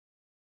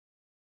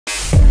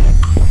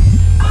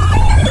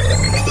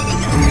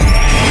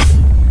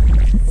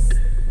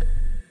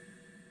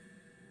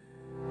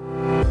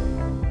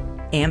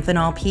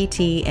Amphenol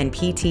PT and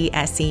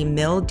PT-SE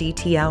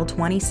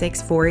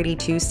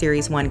MIL-DTL-26482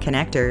 Series I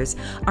connectors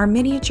are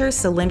miniature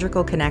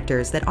cylindrical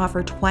connectors that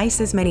offer twice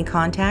as many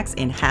contacts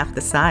in half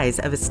the size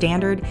of a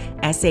standard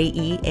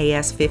SAE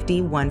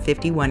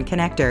AS50-151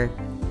 connector.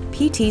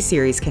 PT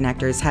series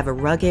connectors have a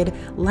rugged,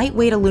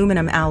 lightweight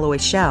aluminum alloy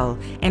shell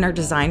and are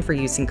designed for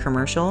use in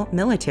commercial,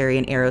 military,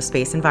 and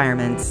aerospace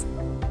environments.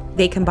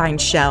 They combine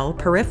shell,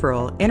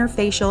 peripheral,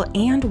 interfacial,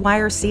 and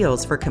wire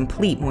seals for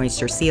complete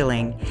moisture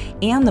sealing,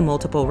 and the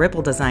multiple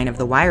ripple design of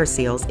the wire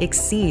seals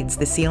exceeds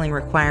the sealing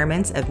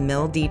requirements of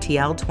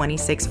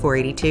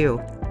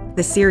MIL-DTL-26482.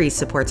 The series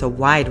supports a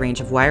wide range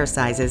of wire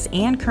sizes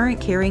and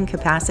current carrying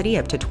capacity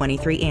up to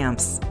 23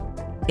 amps.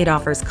 It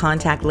offers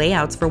contact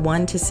layouts for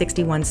 1 to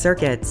 61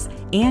 circuits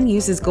and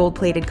uses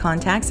gold-plated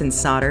contacts in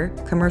solder,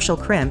 commercial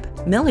crimp,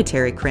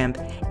 military crimp,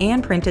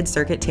 and printed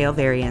circuit tail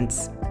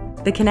variants.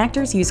 The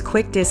connectors use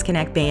quick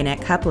disconnect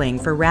bayonet coupling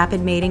for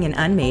rapid mating and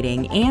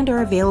unmating and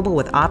are available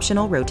with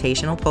optional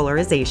rotational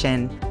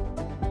polarization.